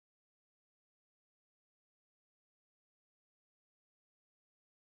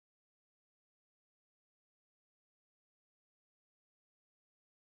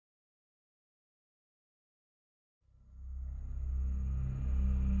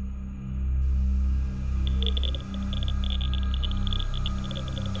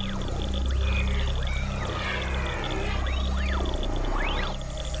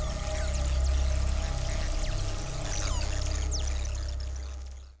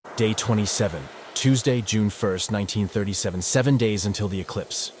Day 27, Tuesday, June 1st, 1937, 7 days until the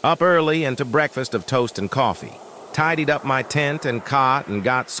eclipse. Up early and to breakfast of toast and coffee. Tidied up my tent and cot and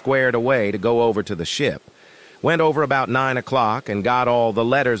got squared away to go over to the ship. Went over about 9 o'clock and got all the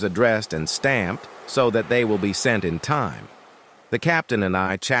letters addressed and stamped so that they will be sent in time. The captain and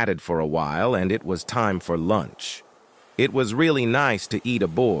I chatted for a while, and it was time for lunch. It was really nice to eat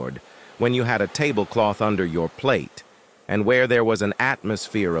aboard when you had a tablecloth under your plate and where there was an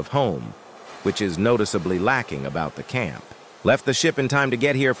atmosphere of home, which is noticeably lacking about the camp. Left the ship in time to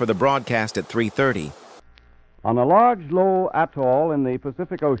get here for the broadcast at 3:30. On a large, low atoll in the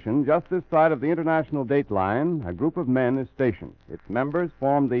Pacific Ocean, just this side of the international date line, a group of men is stationed. Its members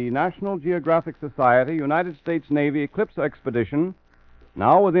form the National Geographic Society United States Navy Eclipse Expedition,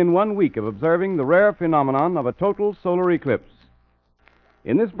 now within 1 week of observing the rare phenomenon of a total solar eclipse.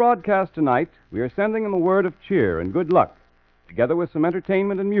 In this broadcast tonight, we are sending them a word of cheer and good luck, together with some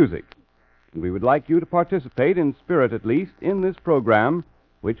entertainment and music. And we would like you to participate, in spirit at least, in this program,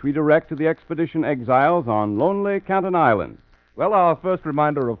 which we direct to the expedition exiles on lonely Canton Island. Well, our first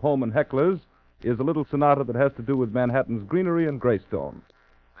reminder of home and hecklers is a little sonata that has to do with Manhattan's greenery and Greystone.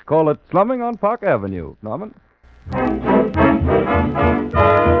 They call it Slumming on Park Avenue. Norman?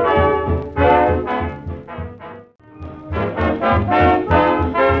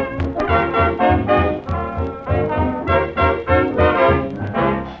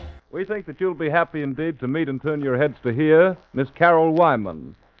 We think that you'll be happy indeed to meet and turn your heads to hear Miss Carol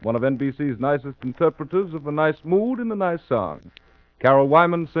Wyman, one of NBC's nicest interpreters of a nice mood in a nice song. Carol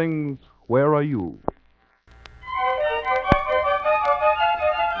Wyman sings Where Are You?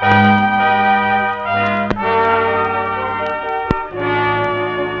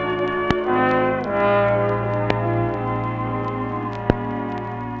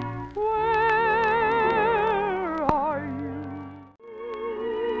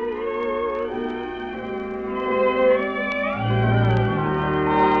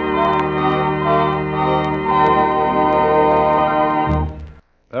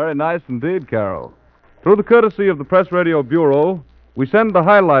 Very nice indeed, Carol. Through the courtesy of the Press Radio Bureau, we send the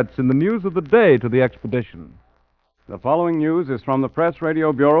highlights in the news of the day to the expedition. The following news is from the Press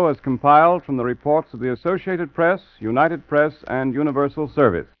Radio Bureau as compiled from the reports of the Associated Press, United Press, and Universal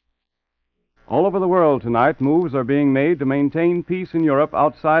Service. All over the world tonight, moves are being made to maintain peace in Europe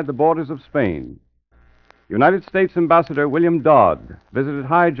outside the borders of Spain. United States Ambassador William Dodd visited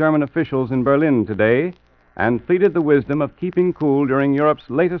high German officials in Berlin today and pleaded the wisdom of keeping cool during Europe's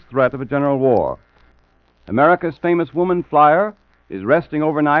latest threat of a general war. America's famous woman flyer is resting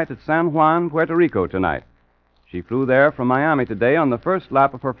overnight at San Juan, Puerto Rico tonight. She flew there from Miami today on the first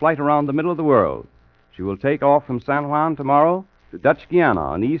lap of her flight around the middle of the world. She will take off from San Juan tomorrow to Dutch Guiana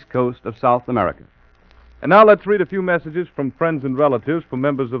on the east coast of South America. And now let's read a few messages from friends and relatives for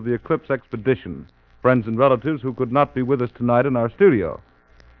members of the Eclipse Expedition. Friends and relatives who could not be with us tonight in our studio.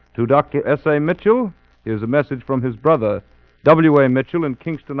 To Dr. S.A. Mitchell, here's a message from his brother, W.A. Mitchell, in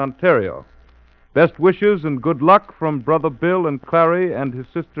Kingston, Ontario. Best wishes and good luck from Brother Bill and Clary and his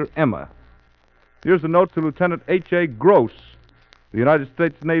sister Emma. Here's a note to Lieutenant H.A. Gross, the United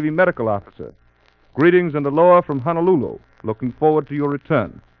States Navy medical officer. Greetings and aloha from Honolulu. Looking forward to your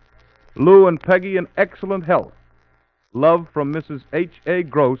return. Lou and Peggy in excellent health. Love from Mrs. H.A.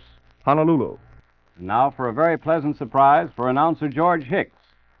 Gross, Honolulu. And now for a very pleasant surprise for announcer George Hicks.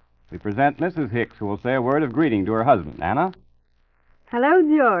 We present Mrs. Hicks, who will say a word of greeting to her husband. Anna? Hello,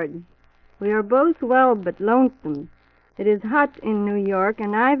 George. We are both well but lonesome. It is hot in New York,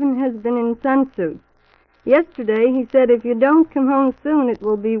 and Ivan has been in sunsuit. Yesterday he said if you don't come home soon, it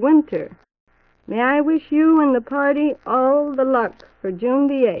will be winter. May I wish you and the party all the luck for June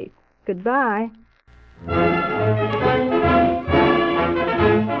the 8th. Goodbye.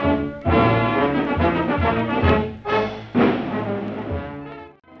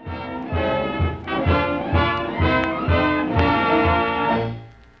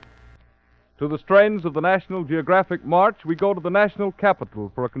 To the strains of the National Geographic March, we go to the national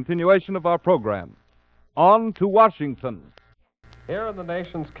capital for a continuation of our program. On to Washington. Here in the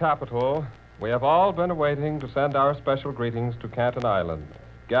nation's capital, we have all been waiting to send our special greetings to Canton Island.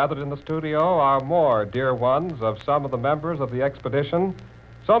 Gathered in the studio are more dear ones of some of the members of the expedition,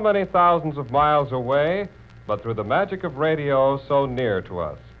 so many thousands of miles away, but through the magic of radio, so near to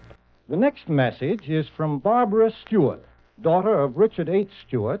us. The next message is from Barbara Stewart, daughter of Richard H.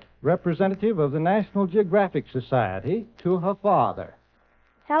 Stewart, representative of the National Geographic Society, to her father.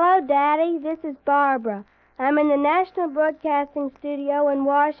 Hello, Daddy. This is Barbara. I'm in the National Broadcasting Studio in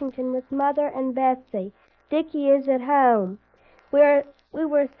Washington with Mother and Betsy. Dickie is at home. We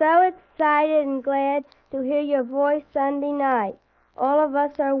were so excited and glad to hear your voice Sunday night. All of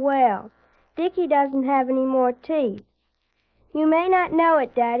us are well. Dickie doesn't have any more teeth. You may not know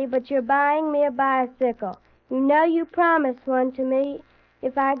it, Daddy, but you're buying me a bicycle. You know you promised one to me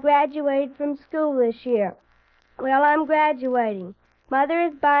if I graduated from school this year. Well, I'm graduating. Mother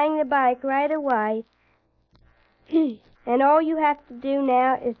is buying the bike right away, and all you have to do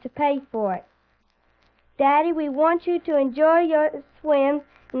now is to pay for it. Daddy, we want you to enjoy your swims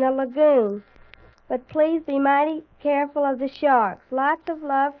in the lagoon, but please be mighty careful of the sharks. Lots of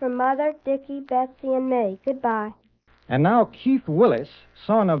love from Mother, Dickie, Betsy, and me. Goodbye. And now Keith Willis,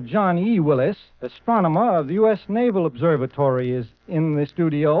 son of John E. Willis, astronomer of the U.S. Naval Observatory, is in the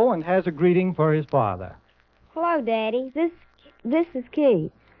studio and has a greeting for his father. Hello, Daddy. This is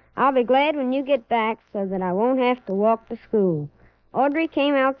Keith. I'll be glad when you get back so that I won't have to walk to school. Audrey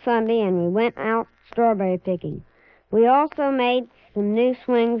came out Sunday and we went out strawberry picking. We also made some new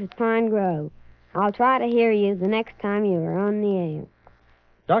swings at Pine Grove. I'll try to hear you the next time you are on the air.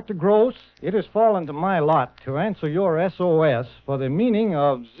 Dr. Gross, it has fallen to my lot to answer your SOS for the meaning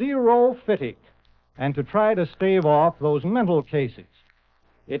of zero fitting and to try to stave off those mental cases.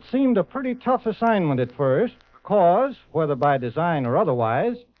 It seemed a pretty tough assignment at first because, whether by design or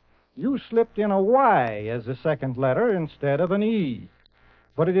otherwise, you slipped in a Y as the second letter instead of an E.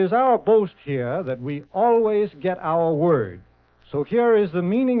 But it is our boast here that we always get our word. So here is the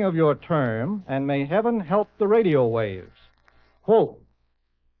meaning of your term, and may heaven help the radio waves. Quote,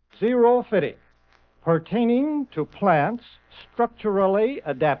 xerophytic, pertaining to plants structurally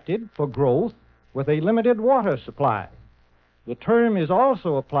adapted for growth with a limited water supply. The term is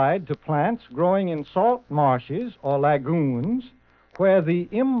also applied to plants growing in salt marshes or lagoons where the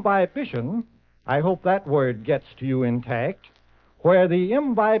imbibition, I hope that word gets to you intact, where the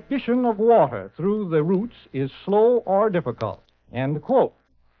imbibition of water through the roots is slow or difficult. End quote.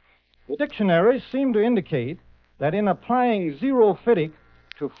 The dictionaries seem to indicate that in applying xerophytic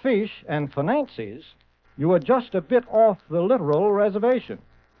to fish and finances, you are just a bit off the literal reservation.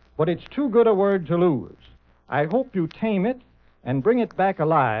 But it's too good a word to lose. I hope you tame it and bring it back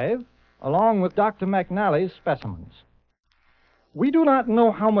alive, along with Dr. McNally's specimens. We do not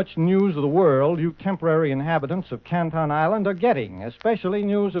know how much news of the world you temporary inhabitants of Canton Island are getting, especially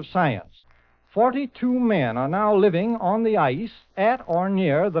news of science. 42 men are now living on the ice at or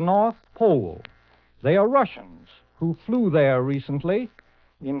near the North Pole. They are Russians who flew there recently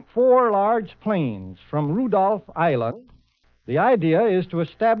in 4 large planes from Rudolph Island. The idea is to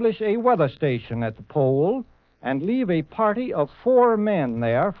establish a weather station at the pole and leave a party of 4 men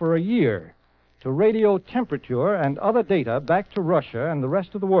there for a year to radio temperature and other data back to Russia and the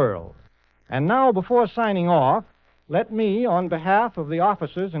rest of the world. And now, before signing off, let me, on behalf of the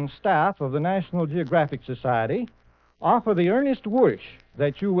officers and staff of the National Geographic Society, offer the earnest wish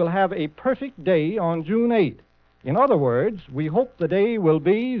that you will have a perfect day on June 8th. In other words, we hope the day will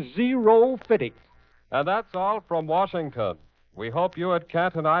be xerophytic. And that's all from Washington. We hope you at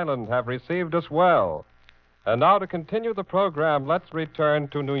Canton Island have received us well. And now, to continue the program, let's return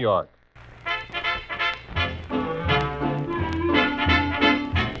to New York.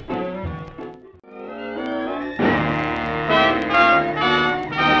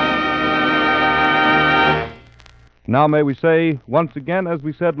 Now may we say, once again, as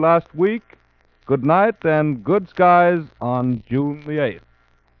we said last week, good night and good skies on June the 8th.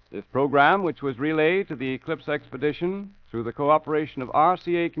 This program, which was relayed to the Eclipse expedition through the cooperation of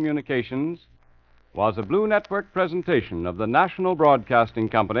RCA Communications, was a Blue Network presentation of the National Broadcasting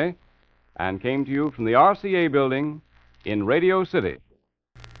Company and came to you from the RCA building in Radio City.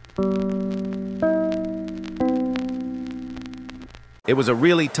 It was a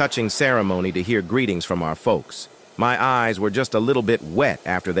really touching ceremony to hear greetings from our folks. My eyes were just a little bit wet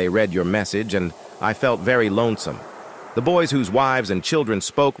after they read your message, and I felt very lonesome. The boys whose wives and children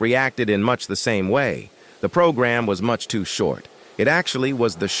spoke reacted in much the same way. The program was much too short. It actually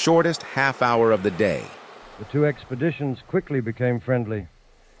was the shortest half hour of the day. The 2 expeditions quickly became friendly.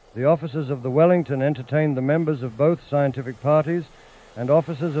 The officers of the Wellington entertained the members of both scientific parties and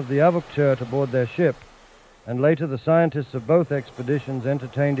officers of the Avocateur aboard their ship, and later the scientists of both expeditions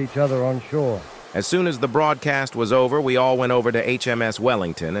entertained each other on shore. As soon as the broadcast was over, we all went over to HMS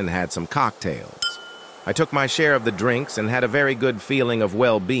Wellington and had some cocktails. I took my share of the drinks and had a very good feeling of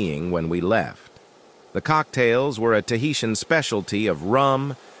well-being when we left. The cocktails were a Tahitian specialty of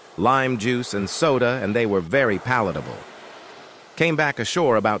rum, lime juice, and soda, and they were very palatable. Came back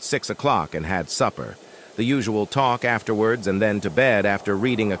ashore about 6 o'clock and had supper. The usual talk afterwards, and then to bed after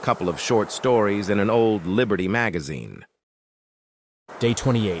reading a couple of short stories in an old Liberty magazine. Day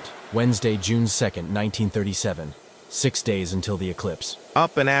 28, Wednesday, June 2nd, 1937. 6 days until the eclipse.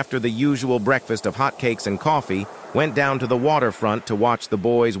 Up and after the usual breakfast of hotcakes and coffee, Went down to the waterfront to watch the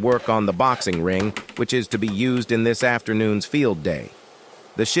boys work on the boxing ring, which is to be used in this afternoon's field day.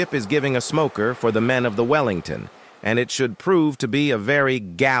 The ship is giving a smoker for the men of the Wellington, and it should prove to be a very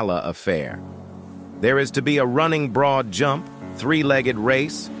gala affair. There is to be a running broad jump, three-legged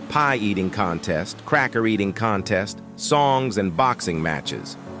race, pie-eating contest, cracker-eating contest, songs, and boxing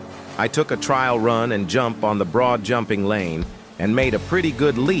matches. I took a trial run and jump on the broad jumping lane and made a pretty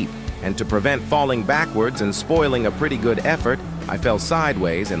good leap, and to prevent falling backwards and spoiling a pretty good effort, I fell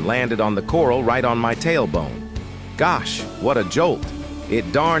sideways and landed on the coral right on my tailbone. Gosh, what a jolt!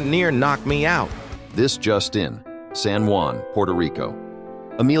 It darn near knocked me out. This just in, San Juan, Puerto Rico.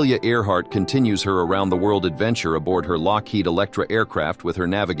 Amelia Earhart continues her around-the-world adventure aboard her Lockheed Electra aircraft with her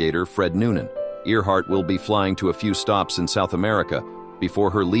navigator, Fred Noonan. Earhart will be flying to a few stops in South America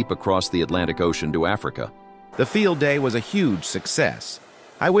before her leap across the Atlantic Ocean to Africa. The field day was a huge success.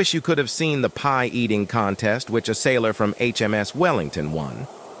 I wish you could have seen the pie-eating contest which a sailor from HMS Wellington won.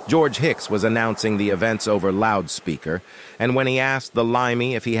 George Hicks was announcing the events over loudspeaker, and when he asked the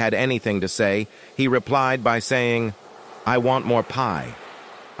limey if he had anything to say, he replied by saying, "I want more pie."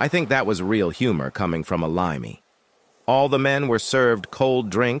 I think that was real humor coming from a limey. All the men were served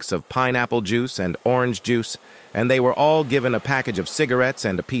cold drinks of pineapple juice and orange juice, and they were all given a package of cigarettes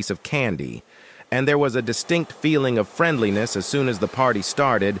and a piece of candy. And there was a distinct feeling of friendliness as soon as the party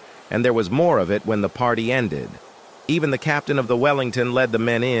started, and there was more of it when the party ended. Even the captain of the Wellington led the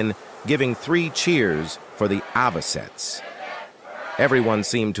men in, giving 3 cheers for the Avocets. Everyone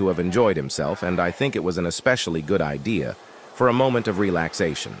seemed to have enjoyed himself, and I think it was an especially good idea for a moment of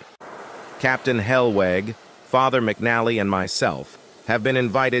relaxation. Captain Hellweg, Father McNally, and myself have been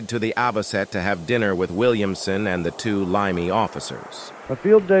invited to the Avocet to have dinner with Williamson and the 2 limey officers. A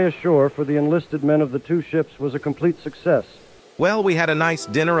field day ashore for the enlisted men of the 2 ships was a complete success. Well, we had a nice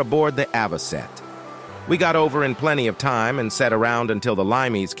dinner aboard the Avocet. We got over in plenty of time and sat around until the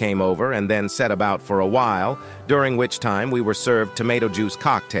limeys came over and then sat about for a while, during which time we were served tomato juice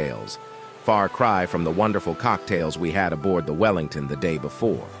cocktails. Far cry from the wonderful cocktails we had aboard the Wellington the day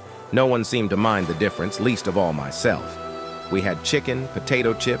before. No one seemed to mind the difference, least of all myself. We had chicken,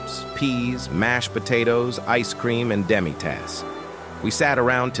 potato chips, peas, mashed potatoes, ice cream, and demitasse. We sat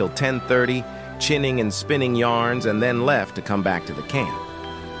around till 10:30, chinning and spinning yarns, and then left to come back to the camp.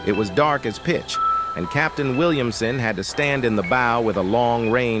 It was dark as pitch, and Captain Williamson had to stand in the bow with a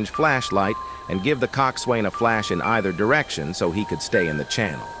long-range flashlight and give the coxswain a flash in either direction so he could stay in the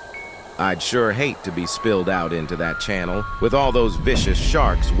channel. I'd sure hate to be spilled out into that channel with all those vicious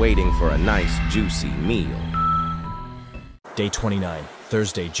sharks waiting for a nice, juicy meal. Day 29,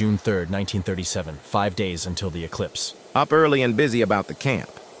 Thursday, June 3rd, 1937, 5 days until the eclipse. Up early and busy about the camp.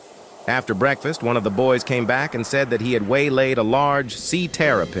 After breakfast, one of the boys came back and said that he had waylaid a large sea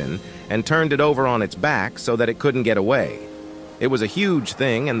terrapin and turned it over on its back so that it couldn't get away. It was a huge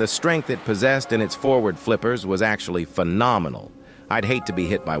thing, and the strength it possessed in its forward flippers was actually phenomenal. I'd hate to be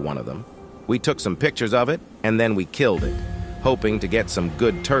hit by one of them. We took some pictures of it, and then we killed it, hoping to get some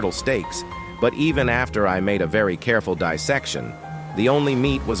good turtle steaks. But even after I made a very careful dissection, the only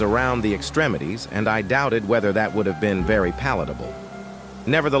meat was around the extremities, and I doubted whether that would have been very palatable.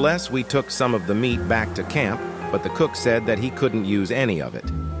 Nevertheless, we took some of the meat back to camp, but the cook said that he couldn't use any of it.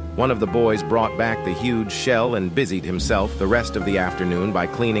 One of the boys brought back the huge shell and busied himself the rest of the afternoon by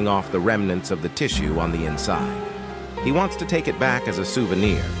cleaning off the remnants of the tissue on the inside. He wants to take it back as a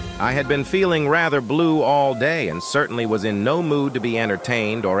souvenir. I had been feeling rather blue all day and certainly was in no mood to be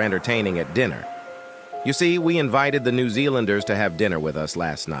entertained or entertaining at dinner. You see, we invited the New Zealanders to have dinner with us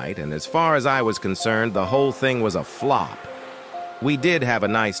last night, and as far as I was concerned, the whole thing was a flop. We did have a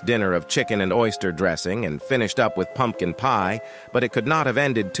nice dinner of chicken and oyster dressing and finished up with pumpkin pie, but it could not have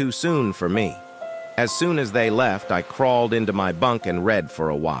ended too soon for me. As soon as they left, I crawled into my bunk and read for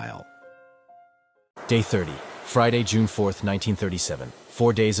a while. Day 30, Friday, June 4th, 1937,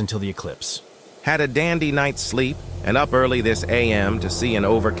 4 days until the eclipse. Had a dandy night's sleep and up early this AM to see an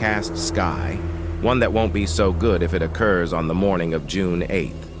overcast sky, one that won't be so good if it occurs on the morning of June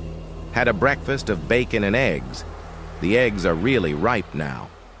 8th. Had a breakfast of bacon and eggs. The eggs are really ripe now.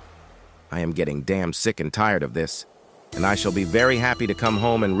 I am getting damn sick and tired of this, and I shall be very happy to come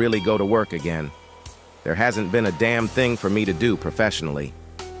home and really go to work again. There hasn't been a damn thing for me to do professionally.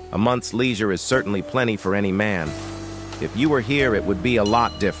 A month's leisure is certainly plenty for any man. If you were here, it would be a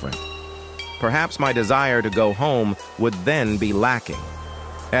lot different. Perhaps my desire to go home would then be lacking.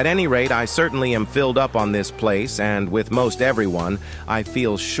 At any rate, I certainly am filled up on this place, and with most everyone, I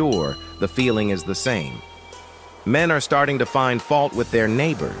feel sure the feeling is the same. Men are starting to find fault with their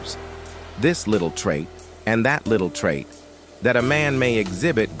neighbors. This little trait and that little trait that a man may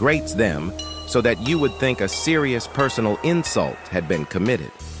exhibit grates them, so that you would think a serious personal insult had been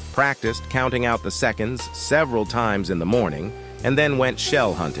committed. Practiced counting out the seconds several times in the morning, and then went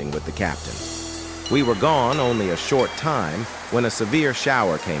shell hunting with the captain. We were gone only a short time when a severe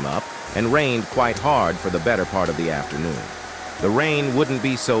shower came up and rained quite hard for the better part of the afternoon. The rain wouldn't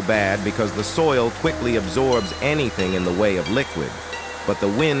be so bad because the soil quickly absorbs anything in the way of liquid, but the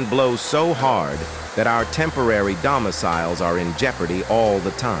wind blows so hard that our temporary domiciles are in jeopardy all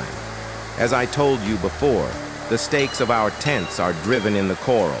the time. As I told you before, the stakes of our tents are driven in the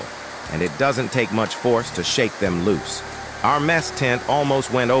coral, and it doesn't take much force to shake them loose. Our mess tent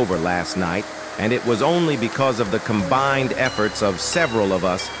almost went over last night, and it was only because of the combined efforts of several of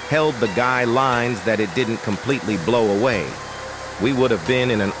us held the guy lines that it didn't completely blow away. We would have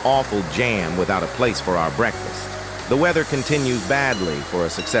been in an awful jam without a place for our breakfast. The weather continues badly for a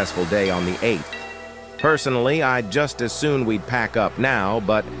successful day on the 8th. Personally, I'd just as soon we'd pack up now,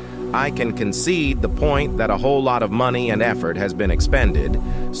 but I can concede the point that a whole lot of money and effort has been expended,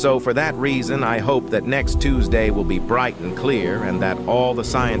 so for that reason I hope that next Tuesday will be bright and clear and that all the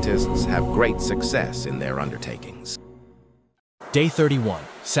scientists have great success in their undertakings. Day 31,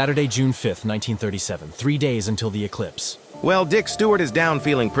 Saturday, June 5th, 1937, 3 days until the eclipse. Well, Dick Stewart is down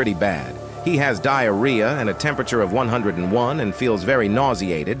feeling pretty bad. He has diarrhea and a temperature of 101 and feels very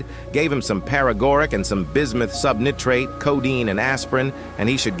nauseated. Gave him some paregoric and some bismuth subnitrate, codeine and aspirin, and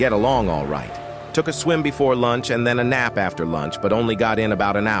he should get along all right. Took a swim before lunch and then a nap after lunch, but only got in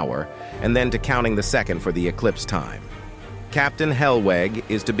about an hour, and then to counting the second for the eclipse time. Captain Hellweg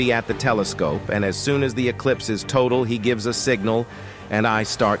is to be at the telescope, and as soon as the eclipse is total, he gives a signal, and I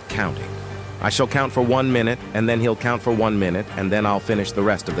start counting. I shall count for 1 minute, and then he'll count for 1 minute, and then I'll finish the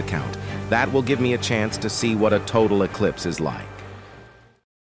rest of the count. That will give me a chance to see what a total eclipse is like.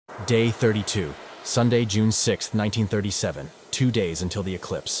 Day 32, Sunday, June 6th, 1937, 2 days until the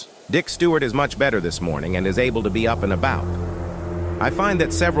eclipse. Dick Stewart is much better this morning and is able to be up and about. I find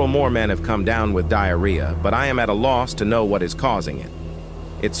that several more men have come down with diarrhea, but I am at a loss to know what is causing it.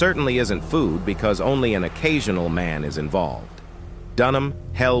 It certainly isn't food because only an occasional man is involved. Dunham,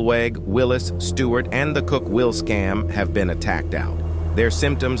 Hellweg, Willis, Stewart, and the cook Will Scam have been attacked out. Their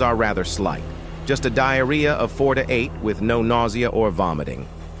symptoms are rather slight. Just a diarrhea of 4 to 8 with no nausea or vomiting.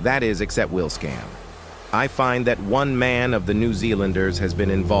 That is, except Will Scam. I find that one man of the New Zealanders has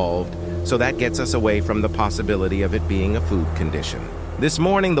been involved, so that gets us away from the possibility of it being a food condition. This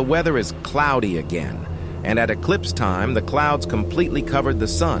morning the weather is cloudy again, and at eclipse time the clouds completely covered the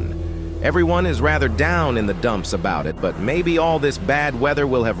sun. Everyone is rather down in the dumps about it, but maybe all this bad weather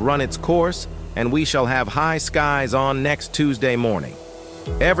will have run its course, and we shall have high skies on next Tuesday morning.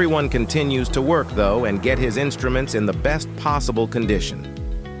 Everyone continues to work, though, and get his instruments in the best possible condition.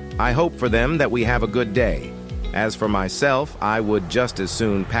 I hope for them that we have a good day. As for myself, I would just as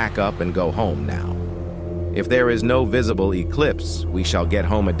soon pack up and go home now. If there is no visible eclipse, we shall get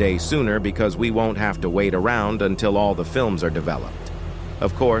home a day sooner because we won't have to wait around until all the films are developed.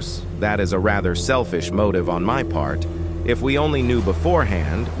 Of course, that is a rather selfish motive on my part. If we only knew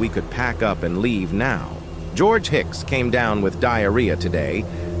beforehand, we could pack up and leave now. George Hicks came down with diarrhea today,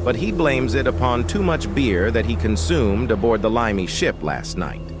 but he blames it upon too much beer that he consumed aboard the Limey ship last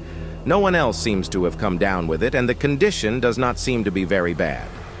night. No one else seems to have come down with it, and the condition does not seem to be very bad.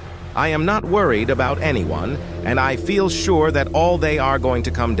 I am not worried about anyone, and I feel sure that all they are going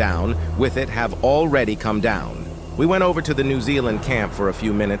to come down with it have already come down. We went over to the New Zealand camp for a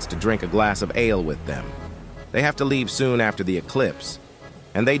few minutes to drink a glass of ale with them. They have to leave soon after the eclipse,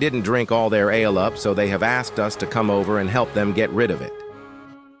 and they didn't drink all their ale up, so they have asked us to come over and help them get rid of it.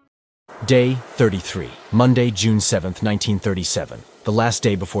 Day 33, Monday, June 7th, 1937, the last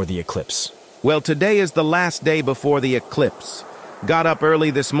day before the eclipse. Well, today is the last day before the eclipse. Got up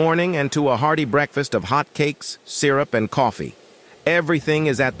early this morning and to a hearty breakfast of hot cakes, syrup, and coffee. Everything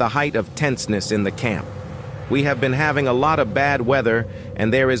is at the height of tenseness in the camp. We have been having a lot of bad weather,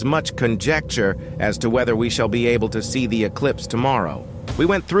 and there is much conjecture as to whether we shall be able to see the eclipse tomorrow. We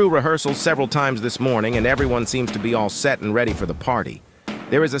went through rehearsals several times this morning, and everyone seems to be all set and ready for the party.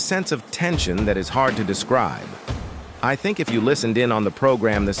 There is a sense of tension that is hard to describe. I think if you listened in on the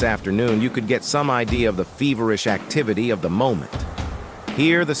program this afternoon, you could get some idea of the feverish activity of the moment.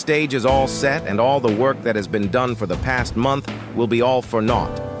 Here, the stage is all set, and all the work that has been done for the past month will be all for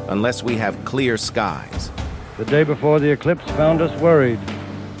naught, unless we have clear skies. The day before the eclipse found us worried.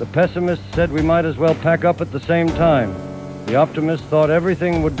 The pessimists said we might as well pack up at the same time. The optimists thought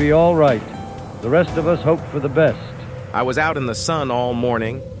everything would be all right. The rest of us hoped for the best. I was out in the sun all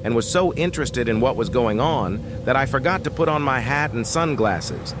morning and was so interested in what was going on that I forgot to put on my hat and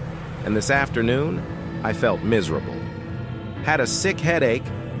sunglasses. And this afternoon, I felt miserable. Had a sick headache,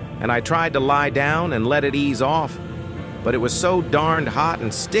 and I tried to lie down and let it ease off, but it was so darned hot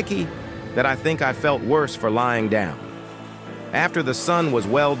and sticky that I think I felt worse for lying down. After the sun was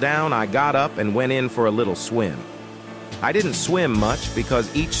well down, I got up and went in for a little swim. I didn't swim much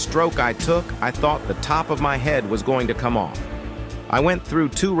because each stroke I took, I thought the top of my head was going to come off. I went through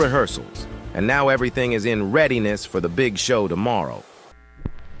 2 rehearsals, and now everything is in readiness for the big show tomorrow.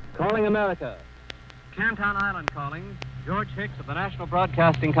 Calling America. Canton Island calling. George Hicks of the National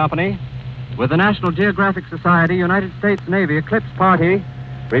Broadcasting Company with the National Geographic Society, United States Navy Eclipse Party,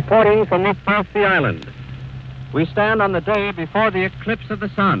 reporting from off the island. We stand on the day before the eclipse of the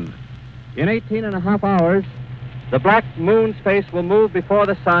sun. In 18.5 hours, the black moon's face will move before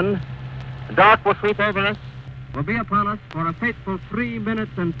the sun. Dark will sweep over us, will be upon us for a fateful 3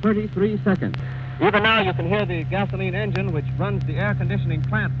 minutes and 33 seconds. Even now you can hear the gasoline engine which runs the air conditioning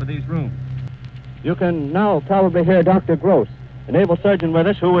plant for these rooms. You can now probably hear Dr. Gross, a naval surgeon with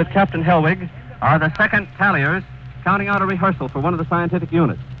us, who with Captain Helwig are the second talliers counting out a rehearsal for one of the scientific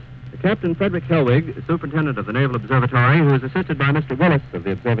units. Captain Frederick Helwig, superintendent of the Naval Observatory, who is assisted by Mr. Willis of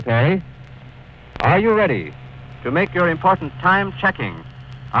the observatory. Are you ready to make your important time-checking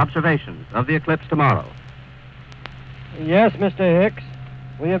observations of the eclipse tomorrow? Yes, Mr. Hicks.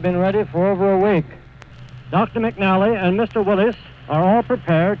 We have been ready for over a week. Dr. McNally and Mr. Willis are all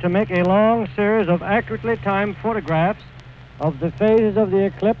prepared to make a long series of accurately timed photographs of the phases of the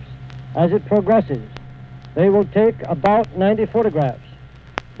eclipse as it progresses. They will take about 90 photographs.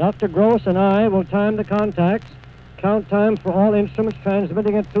 Dr. Gross and I will time the contacts, count time for all instruments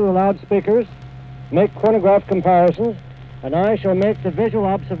transmitting it through the loudspeakers, make chronograph comparisons, and I shall make the visual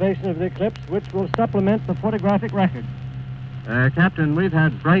observation of the eclipse, which will supplement the photographic record. Captain, we've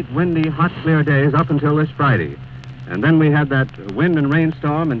had bright, windy, hot, clear days up until this Friday. And then we had that wind and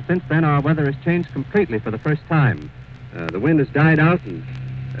rainstorm, and since then our weather has changed completely for the first time. The wind has died out, and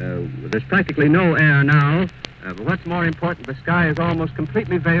there's practically no air now. But what's more important, the sky is almost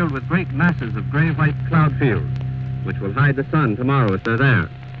completely veiled with great masses of gray-white cloud fields, which will hide the sun tomorrow if they're there.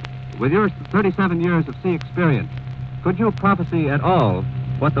 With your 37 years of sea experience, could you prophesy at all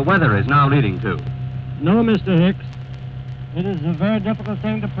what the weather is now leading to? No, Mr. Hicks. It is a very difficult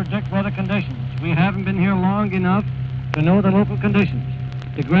thing to predict weather conditions. We haven't been here long enough to know the local conditions.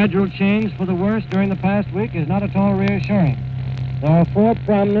 The gradual change for the worse during the past week is not at all reassuring. There are 4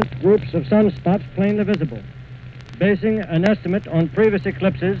 prominent groups of sunspots plainly visible. Basing an estimate on previous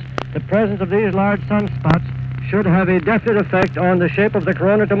eclipses, the presence of these large sunspots should have a definite effect on the shape of the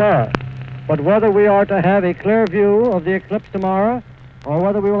corona tomorrow. But whether we are to have a clear view of the eclipse tomorrow, or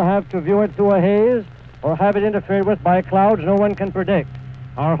whether we will have to view it through a haze, or have it interfered with by clouds, no one can predict.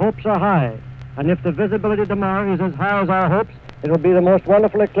 Our hopes are high, and if the visibility tomorrow is as high as our hopes, it will be the most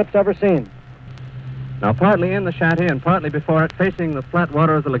wonderful eclipse ever seen. Now, partly in the shanty and partly before it, facing the flat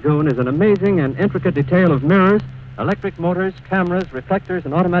water of the lagoon, is an amazing and intricate detail of mirrors, electric motors, cameras, reflectors,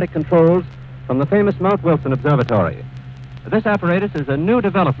 and automatic controls from the famous Mount Wilson Observatory. This apparatus is a new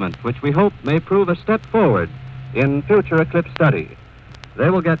development which we hope may prove a step forward in future eclipse study. They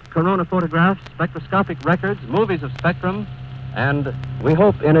will get corona photographs, spectroscopic records, movies of spectrum, and we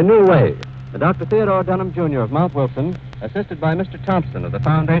hope in a new way. Dr. Theodore Dunham, Jr. of Mount Wilson, assisted by Mr. Thompson of the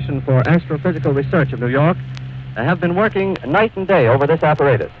Foundation for Astrophysical Research of New York, have been working night and day over this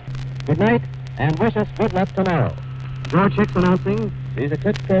apparatus. Good night, and wish us good luck tomorrow. George Hicks announcing these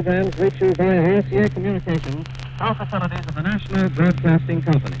eclipse programs reach you via RCA Communications, all facilities of the National Broadcasting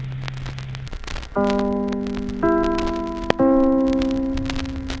Company.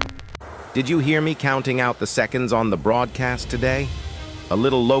 Did you hear me counting out the seconds on the broadcast today? A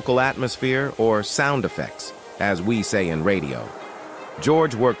little local atmosphere or sound effects, as we say in radio.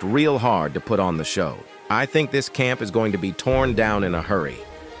 George worked real hard to put on the show. I think this camp is going to be torn down in a hurry.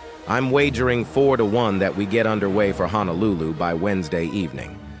 I'm wagering 4-1 that we get underway for Honolulu by Wednesday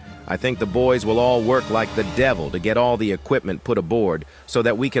evening. I think the boys will all work like the devil to get all the equipment put aboard so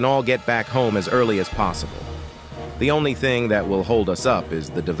that we can all get back home as early as possible. The only thing that will hold us up is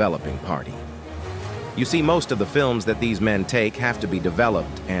the developing party. You see, most of the films that these men take have to be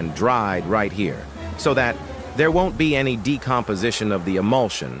developed and dried right here, so that there won't be any decomposition of the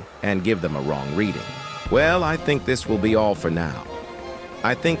emulsion and give them a wrong reading. Well, I think this will be all for now.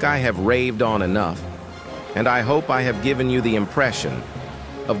 I think I have raved on enough, and I hope I have given you the impression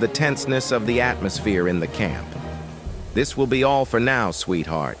of the tenseness of the atmosphere in the camp. This will be all for now,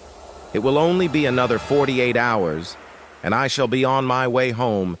 sweetheart. It will only be another 48 hours, and I shall be on my way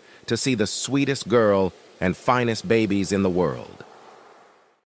home to see the sweetest girl and finest babies in the world.